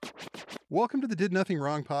Welcome to the Did Nothing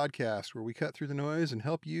Wrong podcast, where we cut through the noise and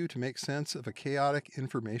help you to make sense of a chaotic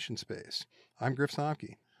information space. I'm Griff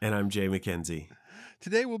Somke. And I'm Jay McKenzie.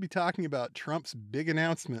 Today we'll be talking about Trump's big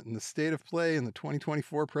announcement and the state of play in the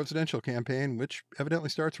 2024 presidential campaign, which evidently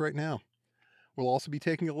starts right now. We'll also be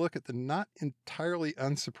taking a look at the not entirely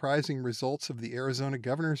unsurprising results of the Arizona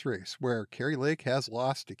governor's race, where Kari Lake has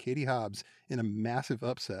lost to Katie Hobbs in a massive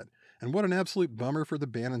upset, and what an absolute bummer for the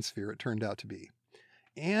Bannon sphere it turned out to be.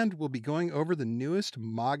 And we'll be going over the newest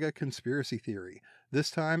MAGA conspiracy theory,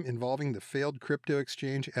 this time involving the failed crypto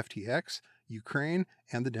exchange FTX, Ukraine,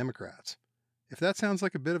 and the Democrats. If that sounds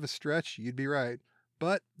like a bit of a stretch, you'd be right,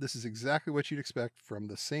 but this is exactly what you'd expect from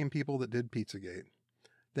the same people that did Pizzagate.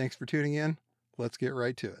 Thanks for tuning in. Let's get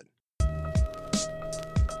right to it.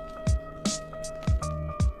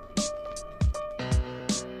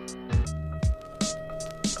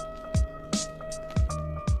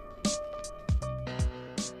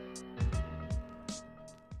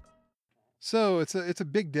 So it's a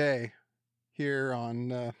big day here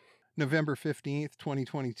on November 15th,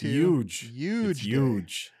 2022. Huge. Huge. It's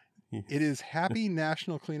huge. It is Happy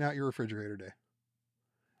National Clean Out Your Refrigerator Day.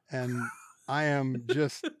 And I am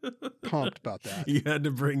just pumped about that. You had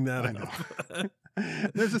to bring that up.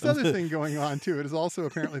 There's this other thing going on, too. It is also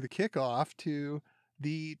apparently the kickoff to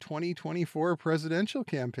the 2024 presidential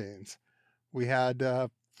campaigns. We had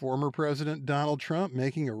former President Donald Trump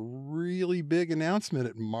making a really big announcement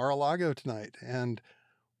at Mar-a-Lago tonight. And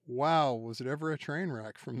wow, was it ever a train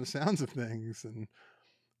wreck from the sounds of things? And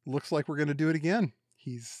looks like we're going to do it again.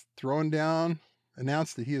 He's thrown down,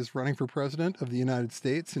 announced that he is running for president of the United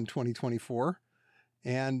States in 2024.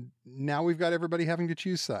 And now we've got everybody having to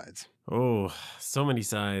choose sides. Oh, so many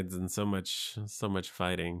sides and so much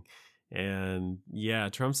fighting. And yeah,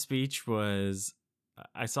 Trump's speech was,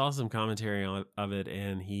 I saw some commentary of it,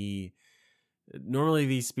 and normally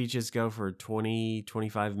these speeches go for 20,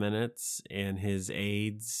 25 minutes, and his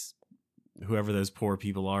aides, whoever those poor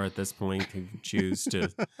people are at this point who choose to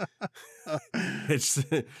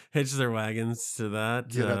hitch their wagons to that.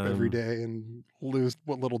 Get up every day and lose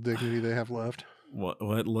what little dignity they have left. What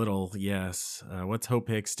little, yes. What's Hope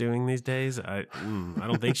Hicks doing these days? I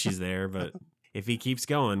don't think she's there, but if he keeps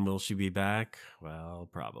going, will she be back? Well,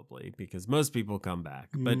 probably, because most people come back.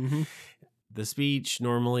 But the speech,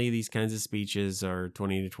 normally these kinds of speeches are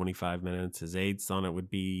 20 to 25 minutes. His aides thought it would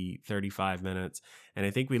be 35 minutes. And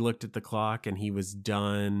I think we looked at the clock and he was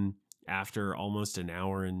done after almost an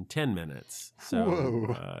hour and 10 minutes.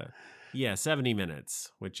 So, yeah, 70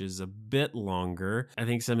 minutes, which is a bit longer. I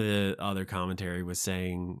think some of the other commentary was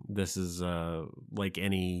saying this is like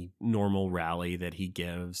any normal rally that he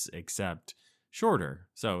gives, except shorter.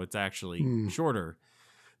 So it's actually shorter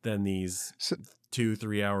than these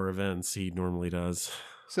 2-3 hour events he normally does.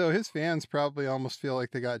 So his fans probably almost feel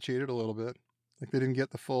like they got cheated a little bit. Like they didn't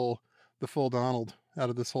get the full Donald out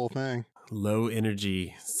of this whole thing. Low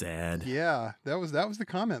energy, sad. Yeah, that was the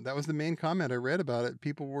comment. That was the main comment I read about it.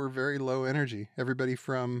 People were very low energy. Everybody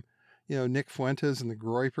from, Nick Fuentes and the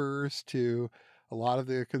Groypers to a lot of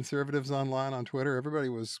the conservatives online on Twitter. Everybody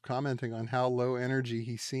was commenting on how low energy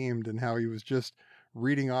he seemed and how he was just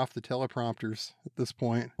reading off the teleprompters at this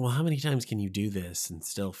point. Well, how many times can you do this and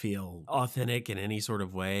still feel authentic in any sort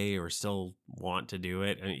of way or still want to do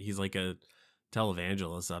it? I mean, he's like a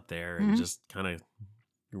televangelist up there and just kind of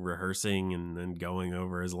rehearsing and then going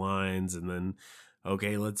over his lines and then,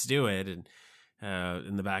 okay, let's do it. And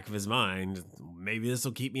in the back of his mind, maybe this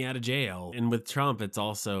will keep me out of jail. And with Trump, it's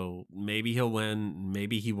also maybe he'll win,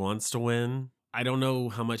 maybe he wants to win. I don't know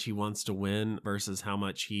how much he wants to win versus how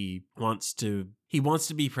much he wants to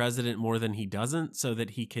be president more than he doesn't, so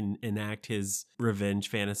that he can enact his revenge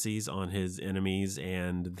fantasies on his enemies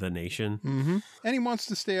and the nation. And he wants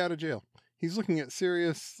to stay out of jail. He's looking at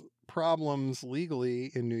serious problems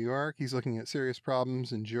legally in New York. He's looking at serious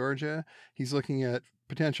problems in Georgia. He's looking at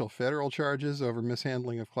potential federal charges over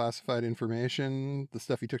mishandling of classified information, the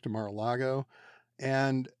stuff he took to Mar-a-Lago.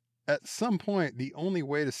 And at some point, the only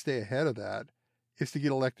way to stay ahead of that is to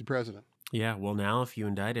get elected president. Yeah, well, now if you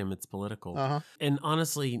indict him, it's political. And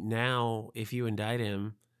honestly, now if you indict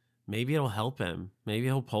him, maybe it'll help him. Maybe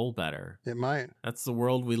he'll poll better. It might. That's the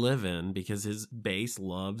world we live in, because his base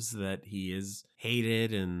loves that he is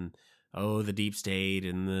hated and, the deep state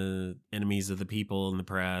and the enemies of the people and the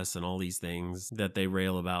press and all these things that they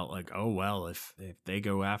rail about. Like, oh, well, if they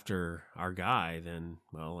go after our guy, then,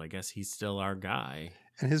 well, I guess he's still our guy.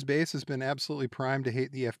 And his base has been absolutely primed to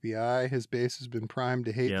hate the FBI. His base has been primed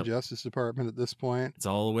to hate the Yep. Justice Department at this point. It's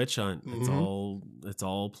all a witch hunt. Mhm. It's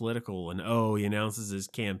all political. And he announces his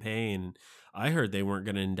campaign. I heard they weren't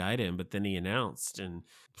going to indict him, but then he announced, and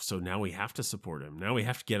so now we have to support him. Now we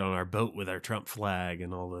have to get on our boat with our Trump flag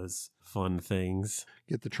and all those fun things.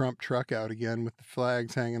 Get the Trump truck out again with the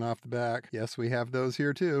flags hanging off the back. Yes, we have those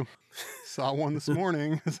here too. Saw one this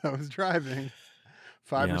morning as I was driving.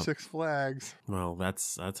 5 or 6 flags. Well,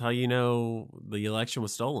 that's how you know the election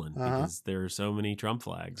was stolen, because there are so many Trump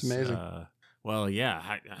flags. It's amazing. Well,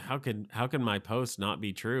 yeah. How can my post not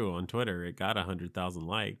be true on Twitter? It got 100,000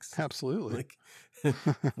 likes. Absolutely. Like,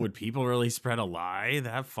 would people really spread a lie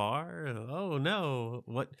that far? Oh no!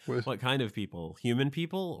 What kind of people? Human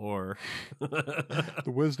people or the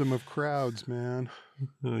wisdom of crowds, man?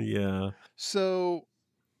 Yeah. So,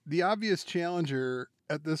 the obvious challenger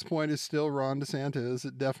at this point is still Ron DeSantis.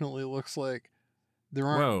 It definitely looks like there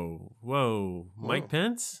aren't. Whoa! Mike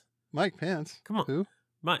Pence. Mike Pence. Come on. Who?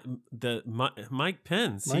 Mike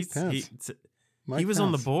Pence. Mike Pence. He was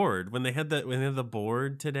on the board when they had the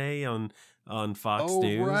board today on Fox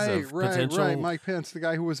News. Right. Mike Pence, the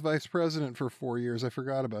guy who was vice president for 4 years. I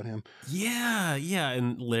forgot about him. Yeah.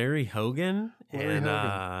 And Larry Hogan. Larry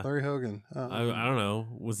Hogan. I don't know.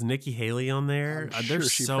 Was Nikki Haley on there? I'm sure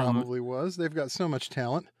she probably was. They've got so much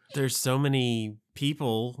talent. There's so many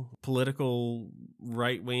people, political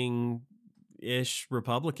right-wing-ish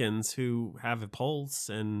Republicans who have a pulse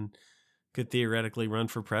and could theoretically run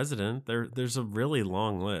for president. There's a really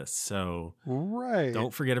long list. So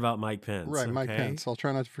don't forget about Mike Pence. Right, okay? Mike Pence. I'll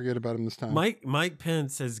try not to forget about him this time. Mike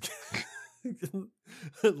Pence has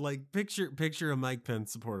like picture a Mike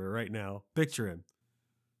Pence supporter right now. Picture him.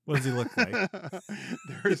 What does he look like?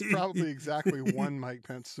 There is probably exactly one Mike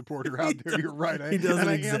Pence supporter out there. You're right. He doesn't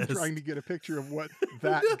exist. I am trying to get a picture of what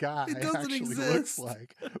that guy actually looks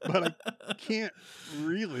like, but I can't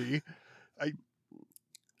really.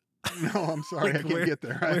 No, I'm sorry. I can't get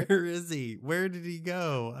there. Where is he? Where did he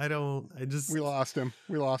go? We lost him.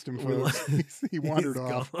 Folks. He wandered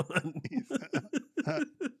off.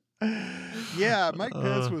 Yeah, Mike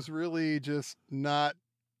Pence was really just not.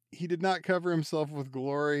 He did not cover himself with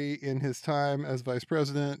glory in his time as vice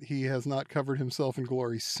president. He has not covered himself in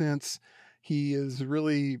glory since. He is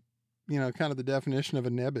really, kind of the definition of a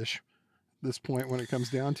nebbish at this point when it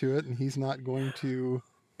comes down to it. And he's not going to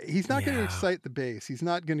excite the base. He's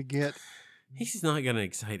not going to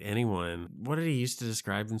excite anyone. What did he used to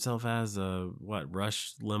describe himself as?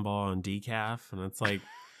 Rush Limbaugh on decaf? And it's like,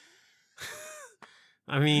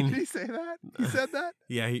 I mean, did he say that? He said that?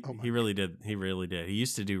 Yeah, he really did. He really did. He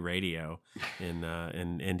used to do radio in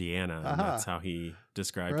Indiana, and that's how he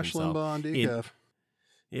described Rush himself. Limbaugh on decaf.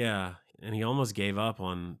 Yeah, and he almost gave up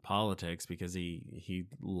on politics because he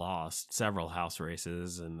lost several House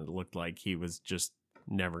races, and it looked like he was just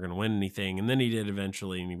never going to win anything. And then he did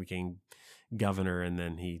eventually, and he became governor, and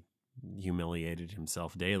then he humiliated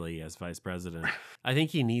himself daily as vice president. I think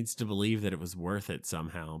he needs to believe that it was worth it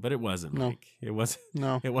somehow, but it wasn't. Mike. It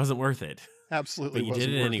wasn't worth it. Absolutely, but you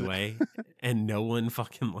did it anyway, and no one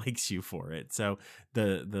fucking likes you for it. So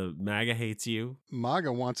the MAGA hates you.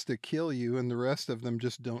 MAGA wants to kill you, and the rest of them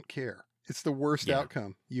just don't care. It's the worst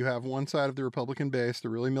outcome. You have one side of the Republican base, the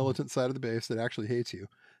really militant side of the base, that actually hates you.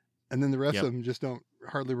 And then the rest of them just don't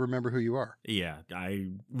hardly remember who you are. Yeah, I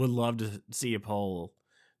would love to see a poll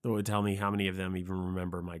that would tell me how many of them even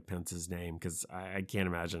remember Mike Pence's name, because I can't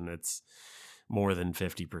imagine it's more than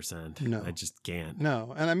 50%. No. I just can't.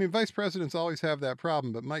 No. And I mean, vice presidents always have that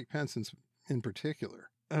problem, but Mike Pence in particular.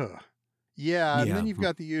 Ugh. Yeah. And then you've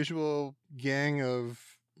got the usual gang of,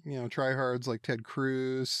 tryhards like Ted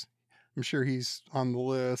Cruz. I'm sure he's on the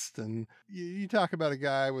list. And you talk about a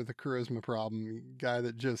guy with a charisma problem, a guy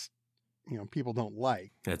that just, people don't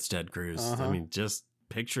like. That's Ted Cruz. I mean, just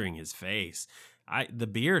picturing his face. The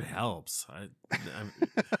beard helps,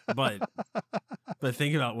 but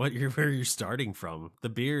think about where you're starting from. The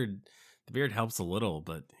beard helps a little,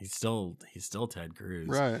 but he's still Ted Cruz.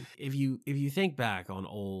 Right. If you think back on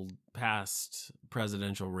old past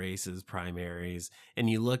presidential races, primaries, and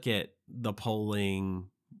you look at the polling,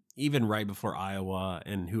 even right before Iowa,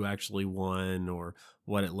 and who actually won or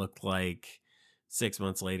what it looked like 6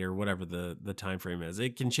 months later, whatever the time frame is,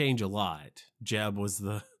 it can change a lot. Jeb was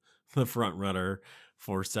the front runner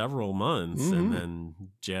for several months, and then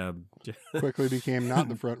Jeb quickly became not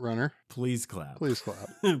the front runner. Please clap. Please clap.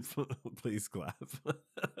 Please clap.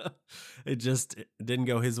 It didn't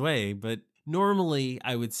go his way, but normally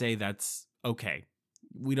I would say that's okay.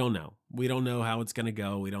 We don't know. We don't know how it's going to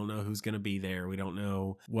go. We don't know who's going to be there. We don't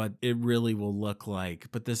know what it really will look like.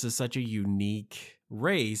 But this is such a unique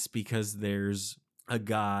race because there's a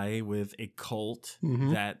guy with a cult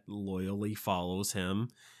that loyally follows him.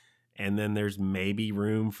 And then there's maybe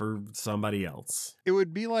room for somebody else. It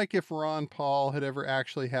would be like if Ron Paul had ever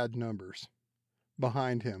actually had numbers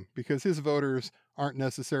behind him, because his voters aren't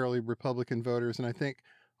necessarily Republican voters. And I think,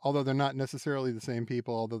 although they're not necessarily the same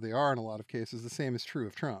people, although they are in a lot of cases, the same is true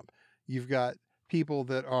of Trump. You've got people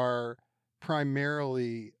that are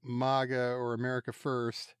primarily MAGA or America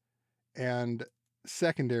First, and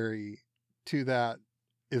secondary to that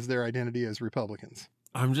is their identity as Republicans.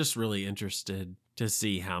 I'm just really interested to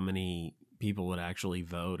see how many people would actually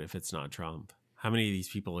vote if it's not Trump. How many of these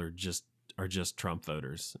people are just Trump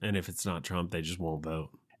voters, and if it's not Trump, they just won't vote.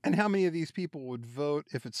 And how many of these people would vote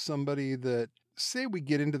if it's somebody that, say we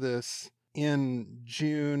get into this in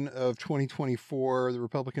June of 2024, the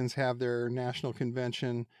Republicans have their national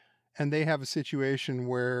convention, and they have a situation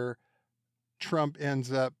where Trump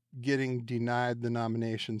ends up getting denied the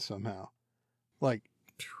nomination somehow. Like,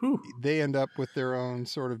 they end up with their own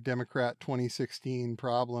sort of Democrat 2016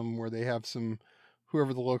 problem where they have some,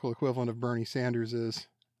 whoever the local equivalent of Bernie Sanders is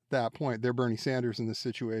at that point, they're Bernie Sanders in this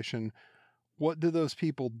situation. What do those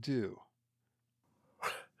people do?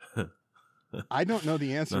 I don't know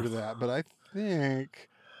the answer to that, but I think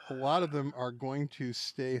a lot of them are going to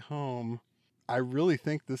stay home. I really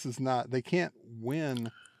think this is not, they can't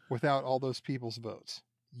win without all those people's votes.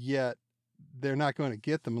 Yet they're not going to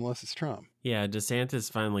get them unless it's Trump. Yeah,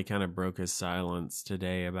 DeSantis finally kind of broke his silence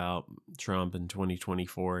today about Trump in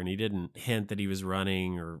 2024, and he didn't hint that he was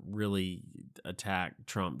running or really attack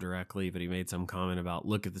Trump directly, but he made some comment about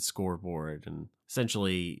look at the scoreboard and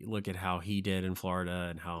essentially look at how he did in Florida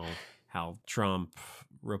and how Trump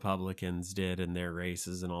Republicans did in their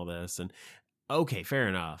races and all this. And okay, fair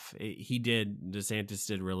enough. DeSantis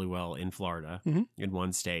did really well in Florida in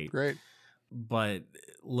one state. Great. But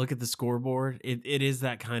look at the scoreboard. It is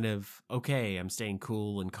that kind of, okay, I'm staying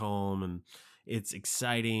cool and calm, and it's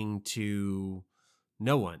exciting to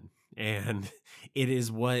no one. And it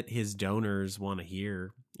is what his donors want to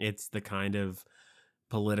hear. It's the kind of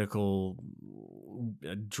political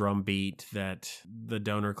drumbeat that the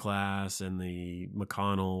donor class and the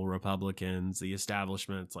McConnell Republicans, the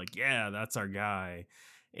establishment's like, yeah, that's our guy.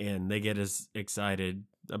 And they get as excited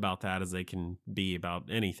about that as they can be about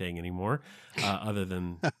anything anymore, other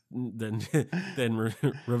than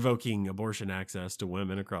revoking abortion access to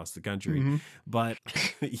women across the country. But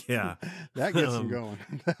yeah, that gets them going.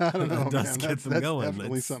 I don't know, that does man. get them That's going.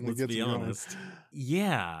 definitely something that gets be them honest. going.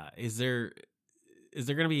 Yeah, is there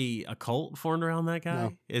going to be a cult formed around that guy?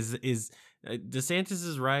 No. Is DeSantis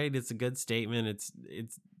is right? It's a good statement.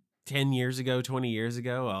 It's 10 years ago, 20 years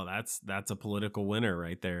ago, oh, that's a political winner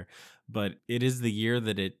right there. But it is the year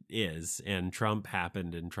that it is, and Trump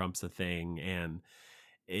happened, and Trump's a thing. And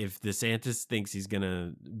if DeSantis thinks he's going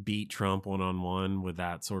to beat Trump one-on-one with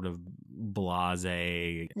that sort of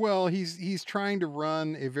blasé. Well, he's trying to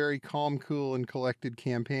run a very calm, cool, and collected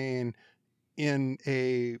campaign in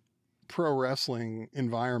a pro wrestling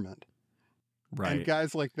environment. Right. And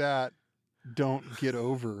guys like that don't get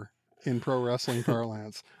over in pro wrestling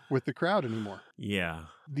parlance with the crowd anymore. Yeah.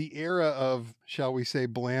 The era of, shall we say,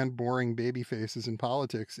 bland, boring baby faces in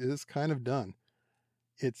politics is kind of done.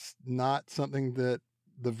 It's not something that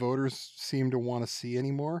the voters seem to want to see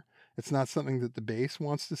anymore. It's not something that the base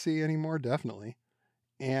wants to see anymore, definitely.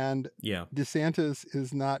 And yeah, DeSantis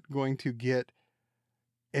is not going to get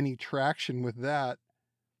any traction with that.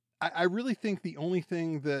 I really think the only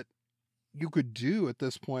thing that you could do at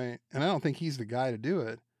this point, and I don't think he's the guy to do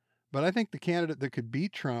it, but I think the candidate that could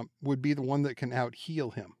beat Trump would be the one that can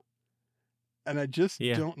out-heel him. And I just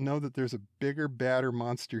don't know that there's a bigger, badder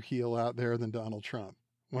monster heel out there than Donald Trump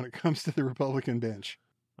when it comes to the Republican bench.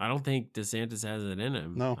 I don't think DeSantis has it in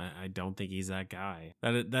him. No. I don't think he's that guy.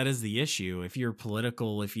 That is the issue. If you're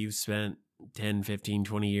political, if you've spent 10, 15,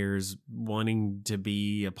 20 years wanting to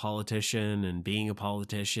be a politician and being a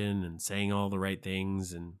politician and saying all the right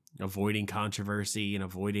things and avoiding controversy and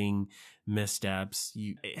avoiding missteps,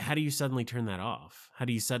 how do you suddenly turn that off? How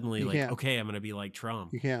do you suddenly okay, I'm going to be like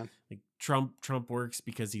Trump? You can't. Like Trump works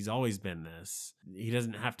because he's always been this. He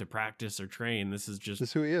doesn't have to practice or train. This is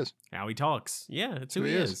who he is. How he talks. Yeah, it's who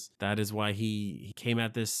he is. That is why he came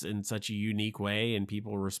at this in such a unique way, and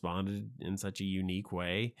people responded in such a unique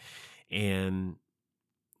way. And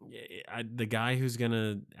the guy who's going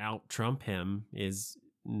to out Trump him is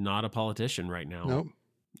not a politician right now. Nope.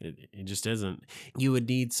 It just isn't. You would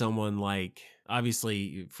need someone like,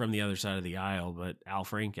 obviously from the other side of the aisle, but Al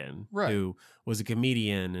Franken, who was a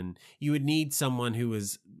comedian. And you would need someone who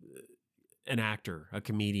was an actor, a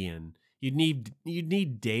comedian. You'd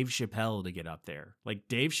need Dave Chappelle to get up there. Like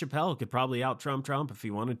Dave Chappelle could probably out Trump if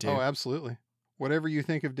he wanted to. Oh, absolutely. whatever you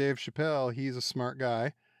think of Dave Chappelle, he's a smart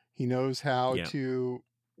guy. He knows how Yeah. to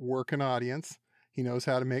work an audience. He knows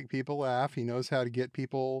how to make people laugh. He knows how to get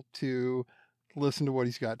people to listen to what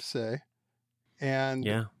he's got to say. And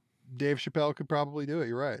Yeah. Dave Chappelle could probably do it.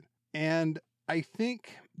 You're right. And I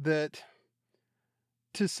think that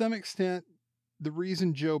to some extent, the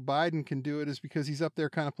reason Joe Biden can do it is because he's up there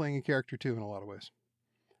kind of playing a character too in a lot of ways.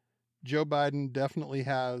 Joe Biden definitely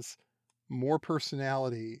has more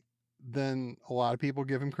personality than a lot of people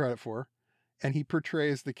give him credit for. And he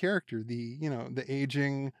portrays the character, the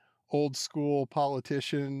aging, old school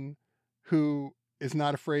politician who is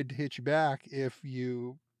not afraid to hit you back if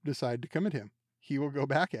you decide to come at him. He will go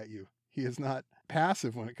back at you. He is not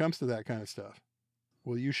passive when it comes to that kind of stuff.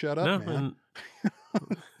 Will you shut up, man?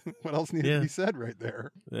 What else needed to be said right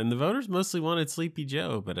there? And the voters mostly wanted Sleepy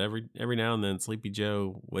Joe, but every now and then Sleepy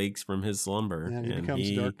Joe wakes from his slumber and he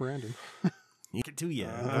becomes Dark Brandon. He can too, he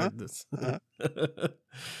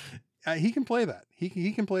can play that.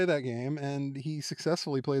 He can play that game, and he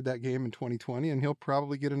successfully played that game in 2020, and he'll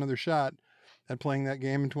probably get another shot at playing that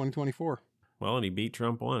game in 2024. Well, and he beat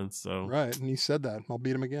Trump once, so right, and he said that I'll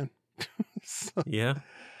beat him again. Yeah.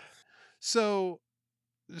 So,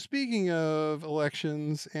 speaking of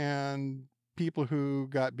elections and people who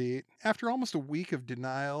got beat, after almost a week of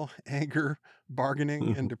denial, anger,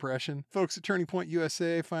 bargaining, and depression, folks at Turning Point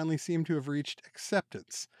USA finally seem to have reached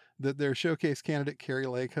acceptance that their showcase candidate, Kari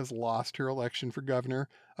Lake, has lost her election for governor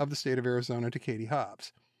of the state of Arizona to Katie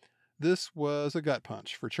Hobbs. This was a gut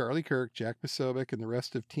punch for Charlie Kirk, Jack Posobiec, and the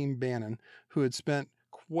rest of Team Bannon, who had spent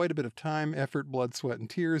quite a bit of time, effort, blood, sweat, and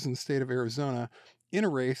tears in the state of Arizona in a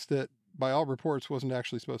race that, by all reports, wasn't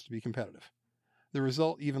actually supposed to be competitive. The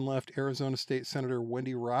result even left Arizona State Senator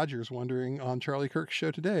Wendy Rogers wondering on Charlie Kirk's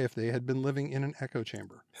show today if they had been living in an echo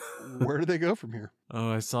chamber. Where do they go from here?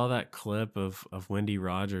 Oh, I saw that clip of Wendy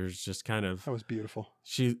Rogers just kind of... That was beautiful.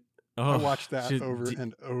 I watched that over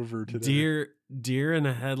and over today. Deer in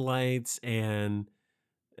the headlights, and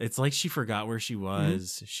it's like she forgot where she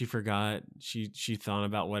was. Mm-hmm. She forgot, she thought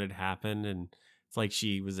about what had happened, and it's like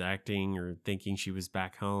she was acting or thinking she was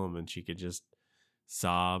back home, and she could just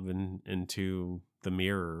sob into the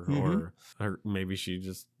mirror, or maybe she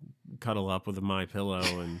just cuddle up with a My Pillow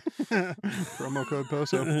and promo code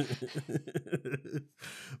POSO.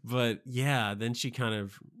 But yeah, then she kind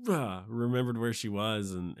of remembered where she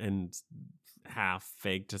was and half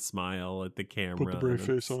faked a smile at the camera. Put the brave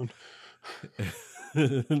face on.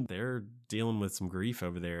 They're dealing with some grief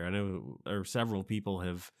over there. I know several people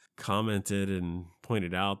have commented and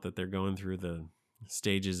pointed out that they're going through the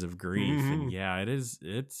stages of grief. And yeah,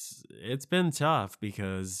 it's been tough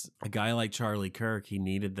because a guy like Charlie Kirk, he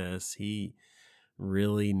needed this. He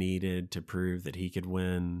really needed to prove that he could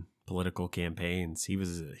win political campaigns. He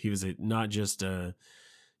was not just a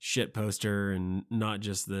shit poster and not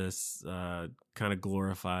just this kind of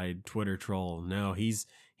glorified Twitter troll. No, he's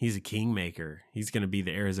a kingmaker. He's going to be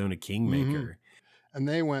the Arizona kingmaker. And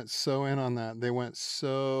they went so in on that. They went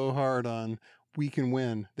so hard on we can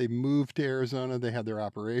win. They moved to Arizona. They had their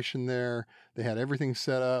operation there. They had everything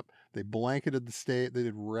set up. They blanketed the state. They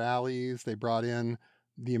did rallies. They brought in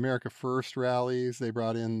the America First rallies. They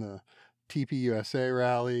brought in the TPUSA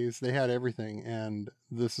rallies. They had everything. And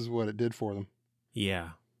this is what it did for them.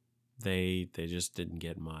 Yeah. They just didn't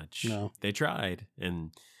get much. No. They tried.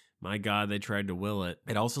 And my God, they tried to will it.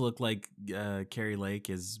 It also looked like Kari Lake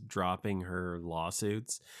is dropping her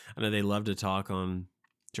lawsuits. I know they love to talk on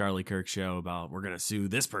Charlie Kirk's show about we're going to sue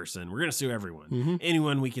this person. We're going to sue everyone.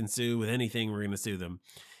 Anyone we can sue with anything, we're going to sue them.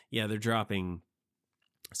 Yeah, they're dropping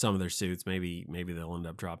some of their suits. Maybe they'll end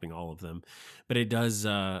up dropping all of them. But it does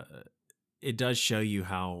show you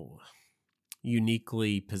how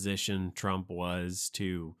uniquely positioned Trump was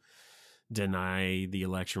to deny the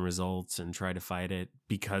election results and try to fight it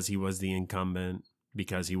because he was the incumbent,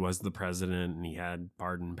 because he was the president and he had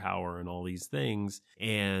pardon power and all these things.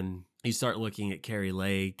 And you start looking at Kari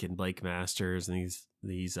Lake and Blake Masters and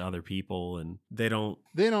these other people, and they don't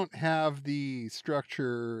have the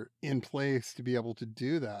structure in place to be able to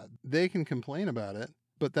do that. They can complain about it,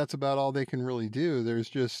 but that's about all they can really do. There's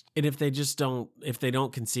just... And if they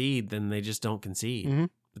don't concede, then they just don't concede.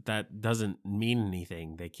 But that doesn't mean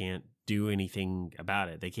anything. They can't do anything about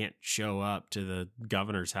it. They can't show up to the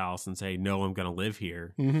governor's house and say, no, I'm going to live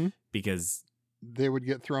here, because they would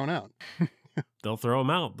get thrown out. They'll throw them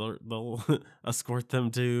out. They'll escort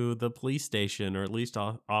them to the police station or at least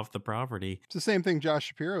off the property. It's the same thing Josh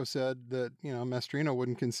Shapiro said, that, Mastrino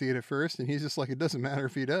wouldn't concede at first. And he's just like, it doesn't matter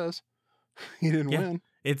if he does. He didn't win.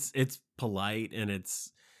 It's polite and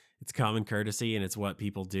it's common courtesy and it's what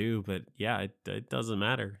people do. But yeah, it doesn't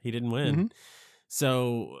matter. He didn't win.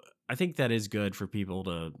 So I think that is good for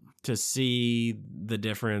people to see the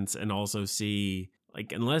difference, and also see,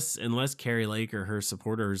 like, unless Carrie Lake or her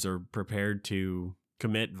supporters are prepared to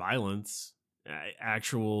commit violence,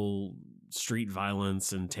 actual street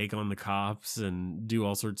violence, and take on the cops and do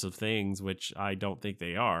all sorts of things, which I don't think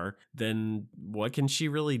they are, then what can she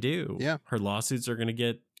really do? Yeah. Her lawsuits are going to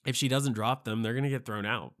get, if she doesn't drop them, they're going to get thrown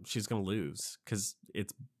out. She's going to lose because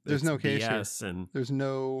there's no case BS here. and there's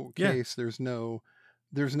no case. There's no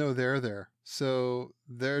there. So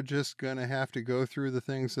they're just going to have to go through the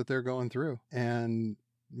things that they're going through. And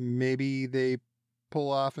maybe they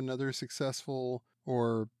pull off another successful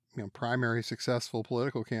or primary successful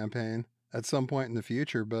political campaign at some point in the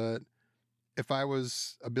future. But if I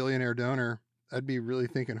was a billionaire donor, I'd be really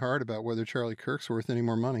thinking hard about whether Charlie Kirk's worth any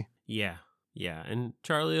more money. Yeah. And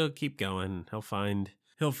Charlie will keep going. He'll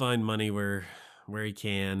find money where he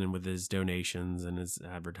can, and with his donations and his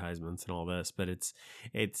advertisements and all this. But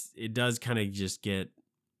it does kind of just get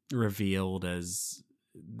revealed as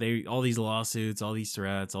all these lawsuits, all these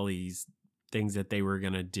threats, all these things that they were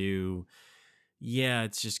gonna do. Yeah,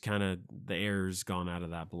 it's just kind of the air's gone out of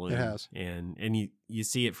that balloon. It has. And you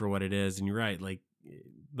see it for what it is, and you're right. Like,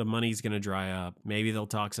 the money's gonna dry up. Maybe they'll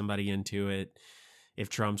talk somebody into it. If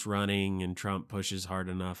Trump's running and Trump pushes hard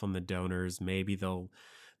enough on the donors, maybe they'll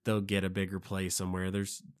get a bigger play somewhere.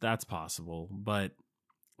 That's possible. But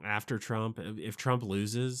after Trump, if Trump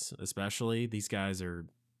loses, especially, these guys are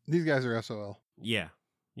SOL. Yeah.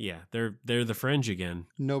 They're the fringe again.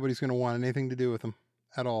 Nobody's going to want anything to do with them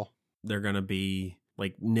at all. They're going to be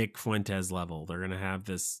like Nick Fuentes level. They're going to have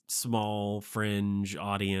this small fringe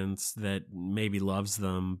audience that maybe loves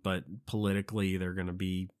them, but politically they're going to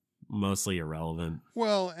be mostly irrelevant.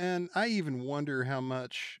 Well, and I even wonder how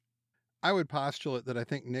much. I would postulate that I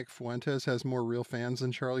think Nick Fuentes has more real fans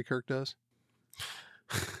than Charlie Kirk does.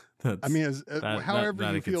 I mean,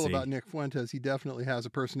 however you feel about Nick Fuentes, he definitely has a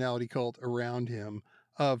personality cult around him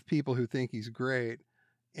of people who think he's great.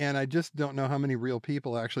 And I just don't know how many real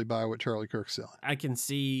people actually buy what Charlie Kirk's selling. I can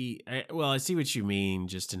see, I see what you mean,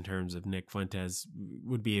 just in terms of Nick Fuentes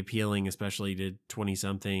would be appealing, especially to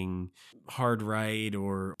 20-something hard right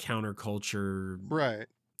or counterculture right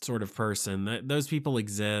sort of person. Those people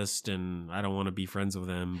exist, and I don't want to be friends with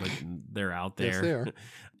them, but they're out there. Yes, they are.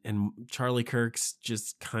 And Charlie Kirk's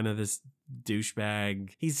just kind of this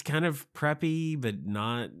douchebag. He's kind of preppy, but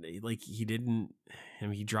not like he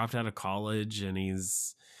dropped out of college, and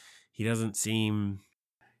he doesn't seem.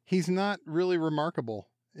 He's not really remarkable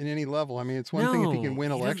in any level. I mean, it's one thing if he can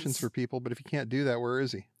win elections for people, but if he can't do that, where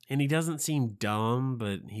is he? And he doesn't seem dumb,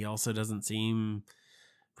 but he also doesn't seem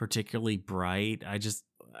particularly bright. I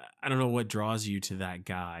don't know what draws you to that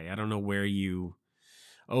guy. I don't know where he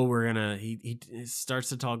starts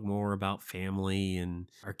to talk more about family and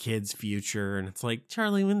our kids' future. And it's like,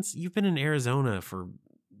 Charlie, you've been in Arizona for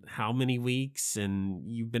how many weeks, and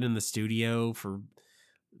you've been in the studio for,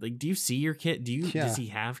 like, do you see your kid? Does he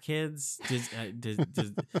have kids?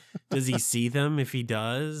 Does he see them? If he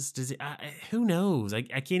does, who knows? I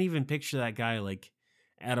can't even picture that guy like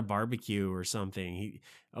at a barbecue or something.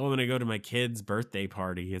 I'm going to go to my kid's birthday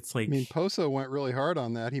party. It's like, I mean, Poso went really hard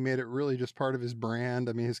on that. He made it really just part of his brand.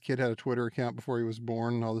 I mean, his kid had a Twitter account before he was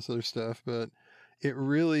born and all this other stuff, but it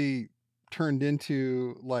really turned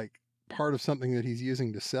into like part of something that he's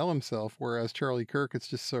using to sell himself. Whereas Charlie Kirk, it's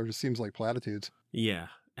just sort of seems like platitudes. Yeah.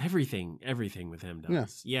 Everything with him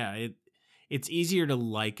does. Yeah. It's easier to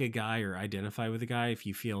like a guy or identify with a guy if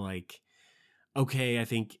you feel like, okay, I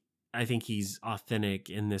think he's authentic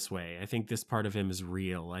in this way. I think this part of him is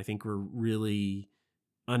real. I think we're really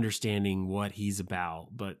understanding what he's about.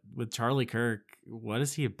 But with Charlie Kirk, what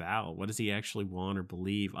is he about? What does he actually want or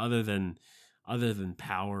believe other than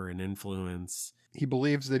power and influence? He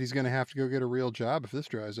believes that he's going to have to go get a real job if this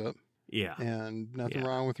dries up. Yeah. And nothing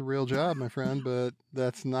wrong with a real job, my friend, but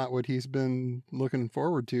that's not what he's been looking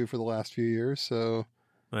forward to for the last few years. So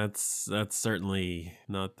that's certainly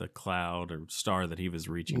not the cloud or star that he was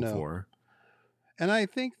reaching for. And I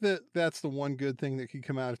think that that's the one good thing that could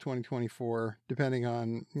come out of 2024, depending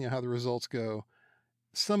on how the results go.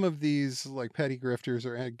 Some of these like petty grifters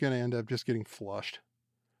are going to end up just getting flushed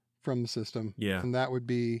from the system. Yeah. And that would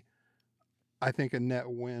be, I think, a net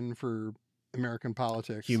win for American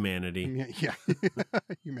politics. Humanity. Yeah.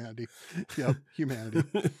 Humanity. Yep. Humanity.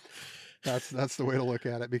 That's the way to look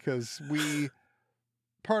at it, because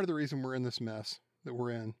part of the reason we're in this mess that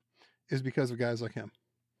we're in is because of guys like him.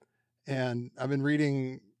 And I've been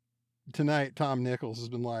reading tonight, Tom Nichols has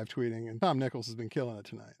been live tweeting, and Tom Nichols has been killing it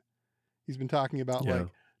tonight. He's been talking about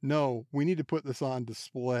no, we need to put this on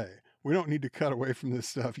display. We don't need to cut away from this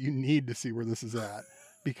stuff. You need to see where this is at,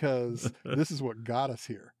 because this is what got us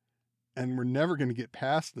here. And we're never going to get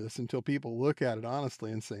past this until people look at it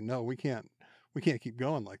honestly and say, no, we can't keep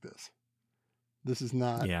going like this. This is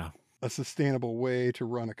not a sustainable way to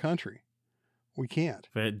run a country. We can't.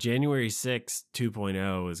 But January 6th,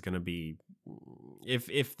 2.0 is going to be,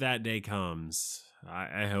 if that day comes,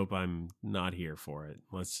 I hope I'm not here for it.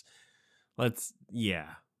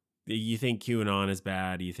 You think QAnon is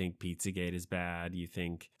bad. You think Pizzagate is bad. You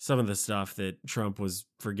think some of the stuff that Trump was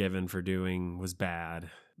forgiven for doing was bad.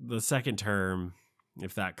 The second term,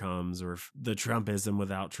 if that comes, or if the Trumpism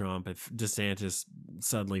without Trump, if DeSantis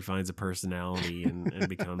suddenly finds a personality and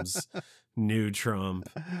becomes new Trump.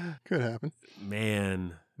 Could happen.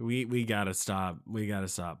 Man, we gotta stop. We gotta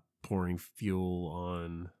stop pouring fuel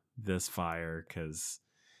on this fire because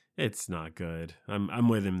it's not good. I'm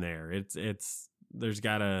with him there. There's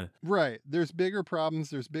gotta... Right. There's bigger problems.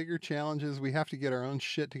 There's bigger challenges. We have to get our own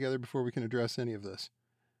shit together before we can address any of this.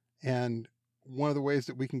 And one of the ways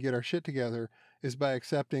that we can get our shit together is by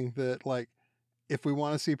accepting that, like, if we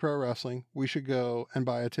want to see pro wrestling, we should go and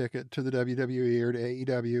buy a ticket to the WWE or to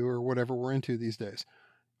AEW or whatever we're into these days.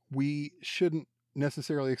 We shouldn't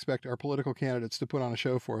necessarily expect our political candidates to put on a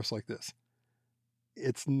show for us like this.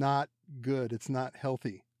 It's not good. It's not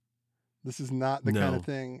healthy. This is not the kind of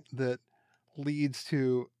thing that leads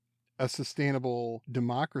to a sustainable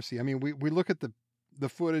democracy. I mean, we look at the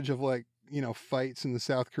footage of, like, fights in the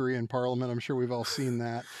South Korean parliament. I'm sure we've all seen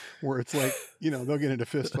that, where it's like, they'll get into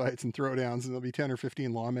fist fights and throwdowns and there'll be 10 or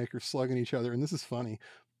 15 lawmakers slugging each other. And this is funny,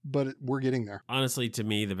 but we're getting there. Honestly, to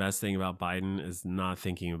me, the best thing about Biden is not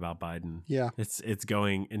thinking about Biden. Yeah. It's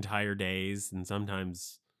going entire days and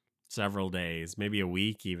sometimes several days, maybe a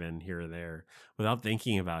week even here or there, without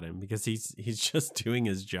thinking about him, because he's just doing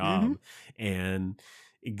his job and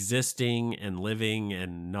existing and living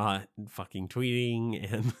and not fucking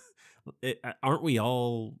tweeting. And aren't we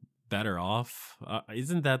all better off?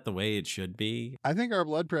 Isn't that the way it should be? I think our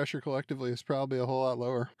blood pressure collectively is probably a whole lot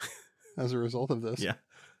lower as a result of this. Yeah,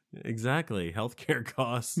 exactly. Healthcare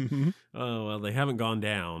costs. Oh, well, they haven't gone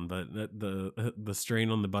down, but the strain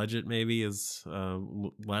on the budget maybe is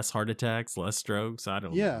less heart attacks, less strokes. I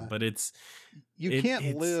don't know. But you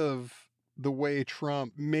can't live the way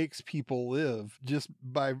Trump makes people live just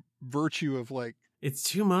by virtue of, like, it's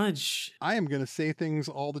too much. I am going to say things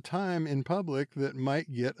all the time in public that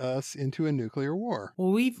might get us into a nuclear war.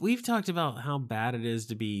 Well, we've talked about how bad it is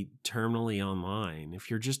to be terminally online. If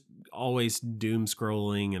you're just always doom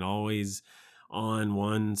scrolling and always on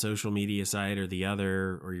one social media site or the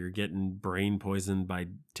other, or you're getting brain poisoned by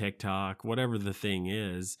TikTok, whatever the thing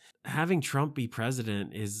is, having Trump be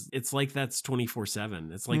president it's like that's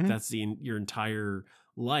 24/7. It's like that's your entire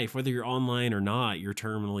life, whether you're online or not. You're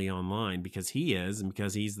terminally online because he is, and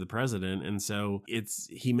because he's the president. And so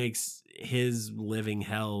he makes his living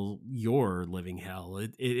hell your living hell.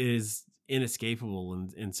 It is inescapable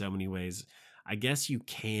in so many ways. I guess you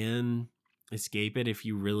can escape it if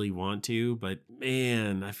you really want to, but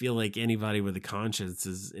man, I feel like anybody with a conscience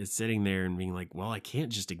is sitting there and being like, well, I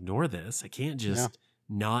can't just ignore this. I can't just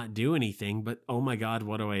not do anything, but oh my God,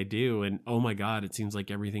 what do I do? And oh my God, it seems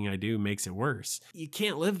like everything I do makes it worse. You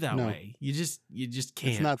can't live that way. You just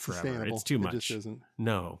can't. It's not forever. sustainable. It's too much. It just isn't.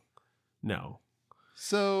 No.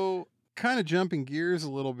 So, kind of jumping gears a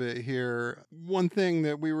little bit here, one thing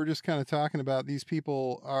that we were just kind of talking about, these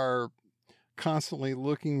people are constantly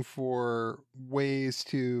looking for ways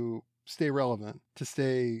to stay relevant, to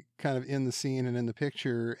stay kind of in the scene and in the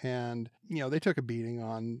picture. And, they took a beating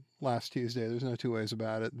on last Tuesday. There's no two ways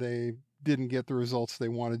about it. They didn't get the results they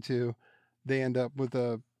wanted to. They end up with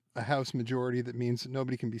a House majority that means that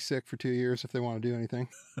nobody can be sick for 2 years if they want to do anything.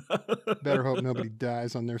 Better hope nobody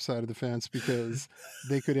dies on their side of the fence, because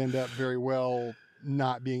they could end up very well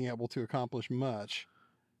not being able to accomplish much.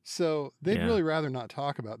 So they'd really rather not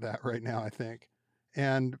talk about that right now, I think.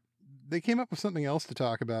 And they came up with something else to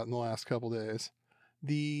talk about in the last couple days.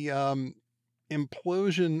 The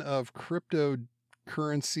implosion of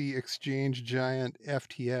cryptocurrency exchange giant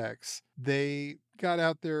FTX. They got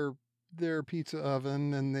out their pizza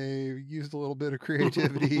oven and they used a little bit of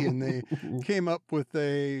creativity and they came up with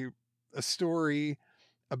a story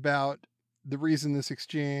about the reason this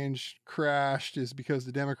exchange crashed is because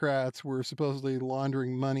the Democrats were supposedly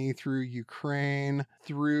laundering money through Ukraine,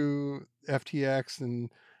 through FTX, and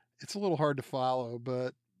it's a little hard to follow,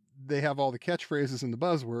 but they have all the catchphrases and the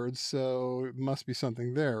buzzwords, so it must be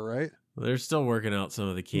something there, right? They're still working out some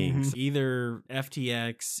of the kinks. Either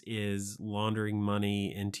FTX is laundering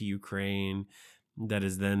money into Ukraine that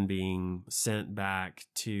is then being sent back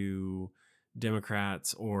to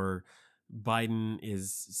Democrats, or Biden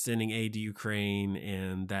is sending aid to Ukraine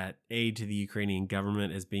and that aid to the Ukrainian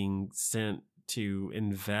government is being sent to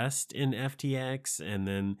invest in FTX, and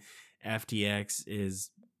then FTX is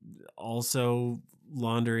also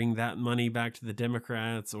laundering that money back to the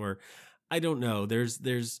Democrats, or I don't know. This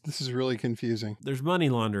is really confusing. There's money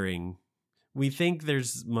laundering. We think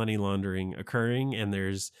there's money laundering occurring, and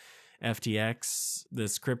there's FTX,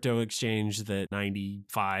 this crypto exchange that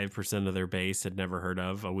 95% of their base had never heard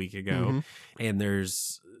of a week ago. And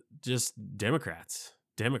there's just Democrats.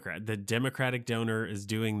 The Democratic donor is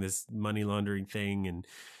doing this money laundering thing, and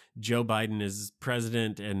Joe Biden is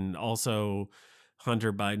president, and also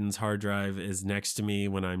Hunter Biden's hard drive is next to me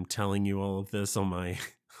when I'm telling you all of this on my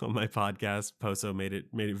podcast. Poso made it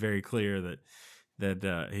very clear that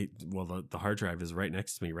the hard drive is right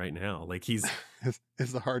next to me right now. Like he's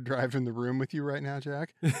is the hard drive in the room with you right now,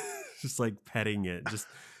 Jack? Just like petting it. Just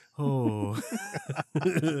my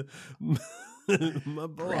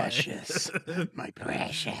boy. Precious. My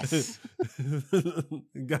precious.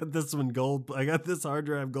 Got this one gold. I got this hard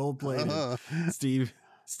drive gold plated.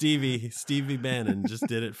 Stevie Bannon just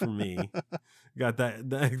did it for me. Got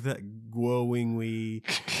that glowing wee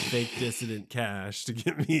fake dissident cash to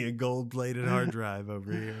get me a gold-plated hard drive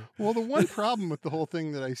over here. Well, the one problem with the whole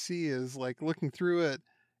thing that I see is, like, looking through it,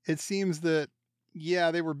 it seems that,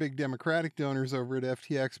 yeah, they were big Democratic donors over at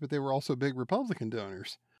FTX, but they were also big Republican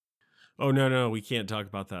donors. Oh, no, we can't talk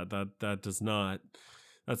about that. That's not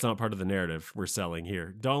part of the narrative we're selling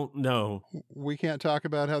here. We can't talk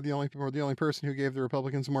about how the only person who gave the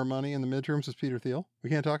Republicans more money in the midterms was Peter Thiel. We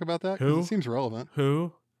can't talk about that? Who? It seems relevant.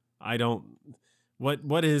 Who? I don't.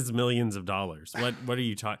 What is millions of dollars? What are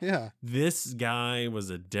you talking? Yeah. This guy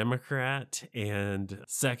was a Democrat and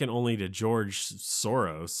second only to George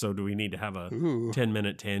Soros. So do we need to have a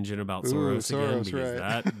 10-minute tangent about Soros again? Because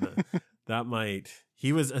right. that might.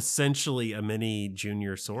 He was essentially a mini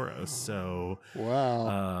Junior Soros. So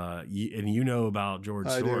wow. And you know about George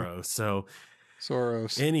Soros. Do. So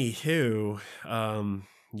Soros. Anywho,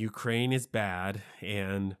 Ukraine is bad,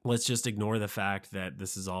 and let's just ignore the fact that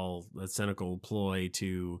this is all a cynical ploy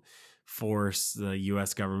to force the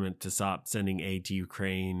U.S. government to stop sending aid to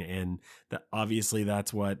Ukraine, and obviously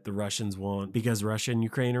that's what the Russians want, because Russia and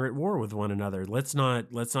Ukraine are at war with one another. Let's not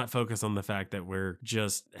focus on the fact that we're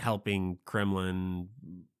just helping Kremlin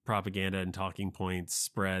propaganda and talking points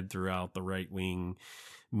spread throughout the right-wing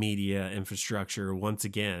media infrastructure once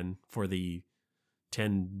again for the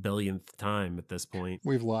 10 billionth time at this point.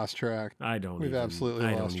 We've lost track. We've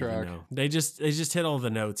absolutely lost track. Know. They just hit all the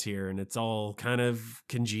notes here, and it's all kind of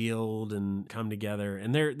congealed and come together,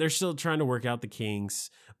 and they're still trying to work out the kinks.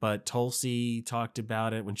 But Tulsi talked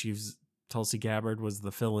about it when Tulsi Gabbard was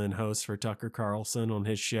the fill-in host for Tucker Carlson on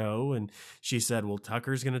his show, and she said, well,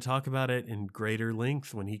 Tucker's going to talk about it in greater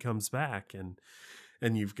length when he comes back.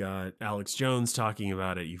 And you've got Alex Jones talking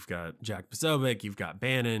about it. You've got Jack Posobiec. You've got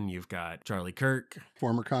Bannon. You've got Charlie Kirk.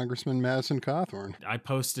 Former Congressman Madison Cawthorn. I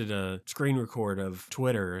posted a screen record of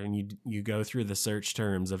Twitter, and you go through the search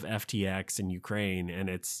terms of FTX and Ukraine, and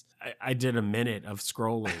I did a minute of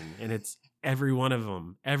scrolling, and it's every one of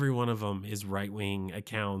them is right-wing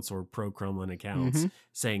accounts or pro-Kremlin accounts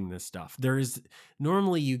saying this stuff.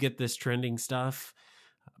 Normally you get this trending stuff.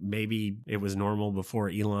 Maybe it was normal before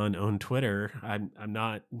Elon owned Twitter. I'm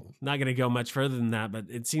not going to go much further than that, but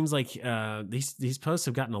it seems like these posts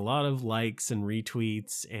have gotten a lot of likes and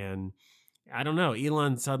retweets, and I don't know.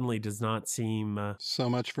 Elon suddenly does not seem so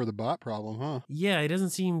much for the bot problem, huh? Yeah, he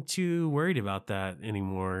doesn't seem too worried about that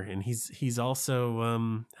anymore, and he's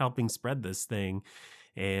also helping spread this thing.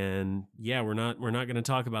 And yeah, we're not going to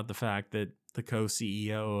talk about the fact that the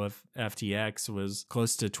co-CEO of FTX was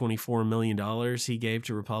close to $24 million he gave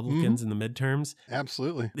to Republicans in the midterms.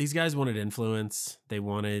 Absolutely. These guys wanted influence. They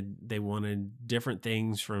wanted different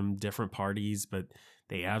things from different parties, but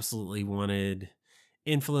they absolutely wanted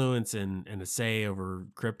influence and a say over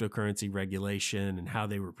cryptocurrency regulation and how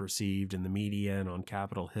they were perceived in the media and on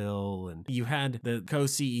Capitol Hill. And you had the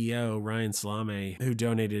co-CEO Ryan Salame, who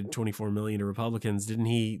donated $24 million to Republicans. Didn't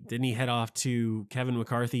he head off to Kevin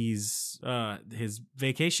McCarthy's his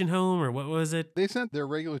vacation home, or what was it? They sent their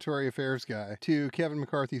regulatory affairs guy to Kevin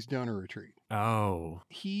McCarthy's donor retreat. Oh.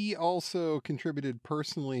 He also contributed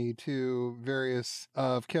personally to various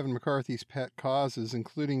of Kevin McCarthy's pet causes,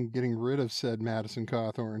 including getting rid of said Madison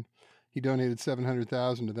Cawthorn. He donated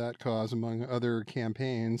 $700,000 to that cause, among other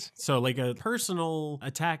campaigns. So like a personal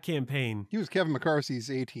attack campaign. He was Kevin McCarthy's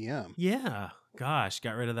ATM. Yeah. Gosh,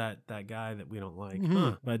 got rid of that guy that we don't like.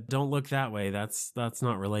 Huh. But don't look that way. That's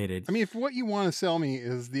not related. I mean, if what you want to sell me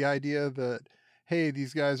is the idea that hey,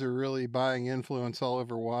 these guys are really buying influence all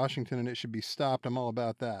over Washington and it should be stopped, I'm all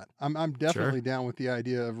about that. I'm definitely Sure. down with the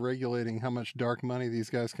idea of regulating how much dark money these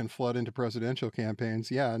guys can flood into presidential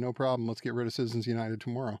campaigns. Yeah, no problem. Let's get rid of Citizens United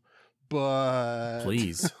tomorrow. But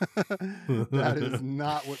Please. that is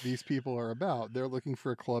not what these people are about. They're looking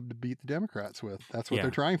for a club to beat the Democrats with. That's what Yeah.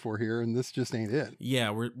 they're trying for here, and this just ain't it. Yeah,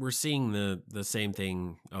 we're seeing the same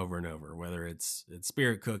thing over and over, whether it's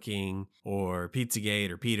spirit cooking or Pizzagate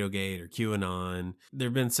or Pedogate or QAnon.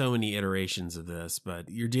 There've been so many iterations of this, but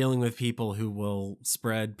you're dealing with people who will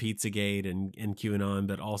spread Pizzagate and QAnon,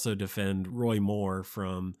 but also defend Roy Moore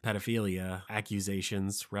from pedophilia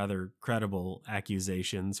accusations, rather credible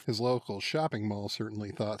accusations. His local shopping mall certainly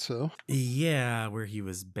thought so. Yeah, where he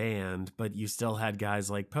was banned, but you still had guys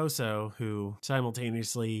like Poso who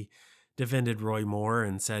simultaneously defended Roy Moore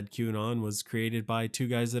and said QAnon was created by two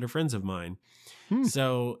guys that are friends of mine.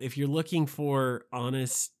 So if you're looking for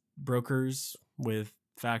honest brokers with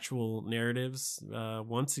factual narratives,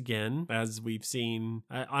 once again, as we've seen,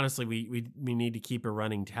 honestly, we need to keep a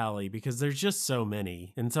running tally because there's just so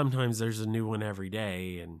many, and sometimes there's a new one every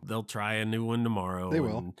day, and they'll try a new one tomorrow. They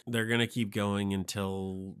will. And they're gonna keep going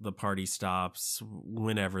until the party stops,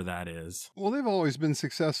 whenever that is. Well, they've always been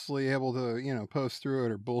successfully able to, post through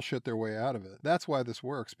it or bullshit their way out of it. That's why this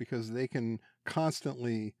works, because they can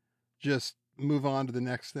constantly just move on to the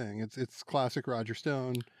next thing. It's classic Roger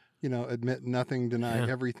Stone. Admit nothing, deny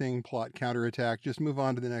everything, plot counterattack, just move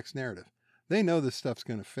on to the next narrative. They know this stuff's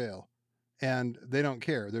going to fail, and they don't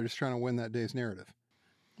care. They're just trying to win that day's narrative.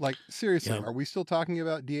 Like, seriously, Are we still talking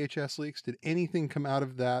about DHS leaks? Did anything come out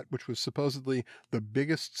of that, which was supposedly the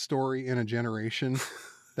biggest story in a generation?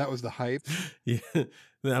 That was the hype. Yeah,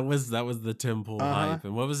 that was the Tim Pool hype.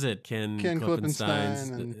 And what was it? Ken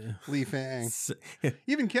Klippenstein and Lee Fang.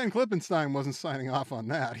 Even Ken Klippenstein wasn't signing off on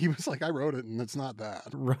that. He was like, I wrote it and it's not that.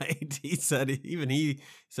 Right. He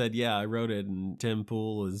said, yeah, I wrote it, and Tim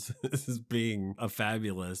Pool is being a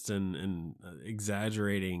fabulist and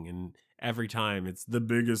exaggerating, and every time it's the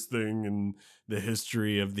biggest thing in the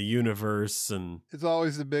history of the universe, and it's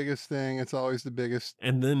always the biggest thing. It's always the biggest.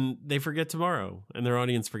 And then they forget tomorrow, and their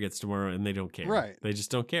audience forgets tomorrow, and they don't care. Right. They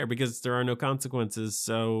just don't care because there are no consequences.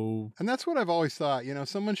 So, and that's what I've always thought.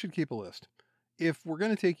 Someone should keep a list. If we're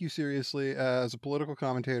going to take you seriously as a political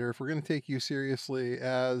commentator, if we're going to take you seriously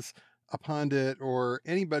as a pundit or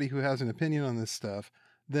anybody who has an opinion on this stuff,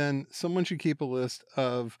 then someone should keep a list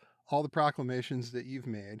of all the proclamations that you've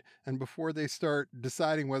made. And before they start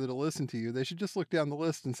deciding whether to listen to you, they should just look down the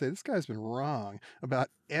list and say, this guy's been wrong about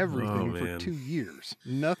everything for 2 years.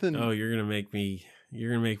 Nothing. Oh, you're going to make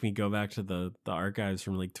me go back to the archives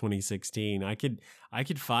from like 2016. I could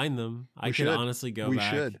find them. I could honestly go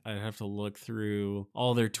back. I'd have to look through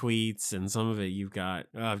all their tweets, and some of it you've got.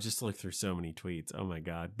 I've just looked through so many tweets. Oh my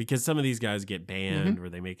God. Because some of these guys get banned or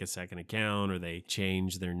they make a second account or they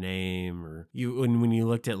change their name, or when you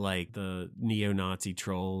looked at like the neo-Nazi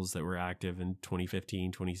trolls that were active in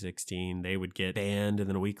 2015, 2016, they would get banned and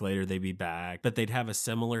then a week later they'd be back, but they'd have a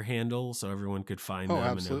similar handle so everyone could find them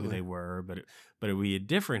and know who they were, but it would be a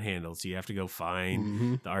different handle, so you have to go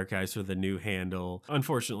find the archives for the new handle.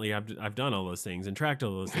 Unfortunately, I've done all those things and tracked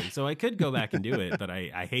all those things, so I could go back and do it, but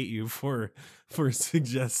I hate you for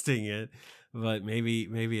suggesting it. But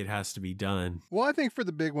maybe it has to be done. Well, I think for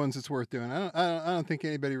the big ones, it's worth doing. I don't think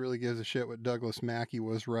anybody really gives a shit what Douglas Mackey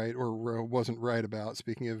was right or wasn't right about.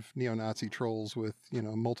 Speaking of neo-Nazi trolls with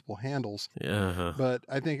multiple handles, but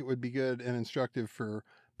I think it would be good and instructive for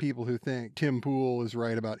people who think Tim Pool is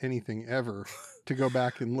right about anything ever to go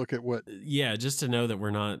back and look at what. Yeah, just to know that we're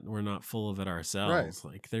not full of it ourselves.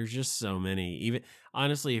 Right. Like, there's just so many. Even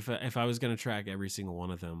honestly, if I was going to track every single one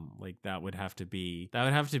of them, like that would have to be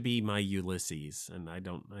my Ulysses, and I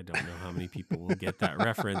don't know how many people will get that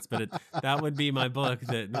reference, but that would be my book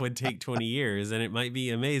that would take 20 years, and it might be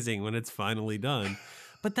amazing when it's finally done.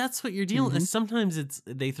 But that's what you're dealing with. Sometimes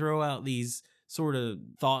they throw out these sort of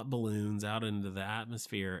thought balloons out into the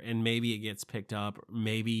atmosphere, and maybe it gets picked up,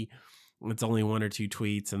 maybe it's only one or two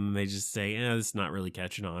tweets and they just say, this is not really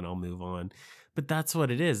catching on, I'll move on. But that's what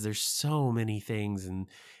it is. There's so many things and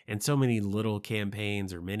so many little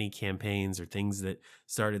campaigns or mini campaigns or things that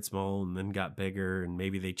started small and then got bigger, and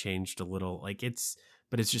maybe they changed a little,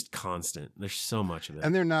 but it's just constant. There's so much of it.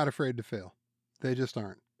 And they're not afraid to fail. They just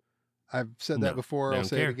aren't. I've said that before. I'll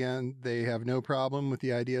say it again. They have no problem with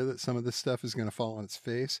the idea that some of this stuff is going to fall on its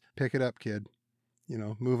face. Pick it up, kid.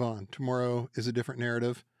 Move on. Tomorrow is a different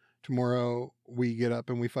narrative. Tomorrow we get up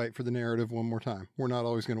and we fight for the narrative one more time. We're not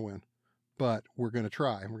always going to win, but we're going to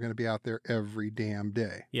try. We're going to be out there every damn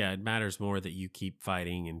day. Yeah, it matters more that you keep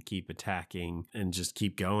fighting and keep attacking and just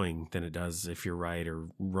keep going than it does if you're right or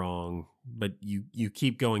wrong but you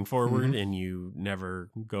keep going forward and you never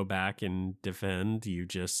go back and defend. You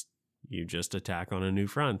just attack on a new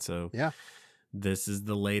front. So Yeah. This is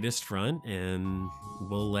the latest front, and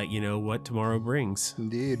we'll let you know what tomorrow brings.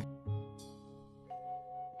 Indeed.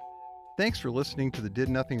 Thanks for listening to the Did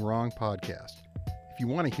Nothing Wrong podcast. If you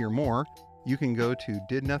want to hear more, you can go to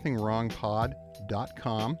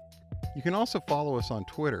didnothingwrongpod.com. You can also follow us on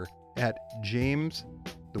Twitter at James,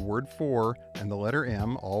 the word 4, and the letter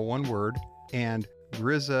M, all one word, and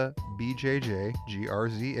Grizza BJJ,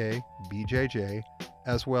 Grza BJJ,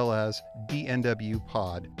 as well as DNW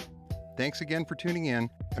Pod. Thanks again for tuning in,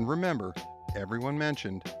 and remember, everyone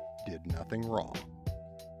mentioned did nothing wrong.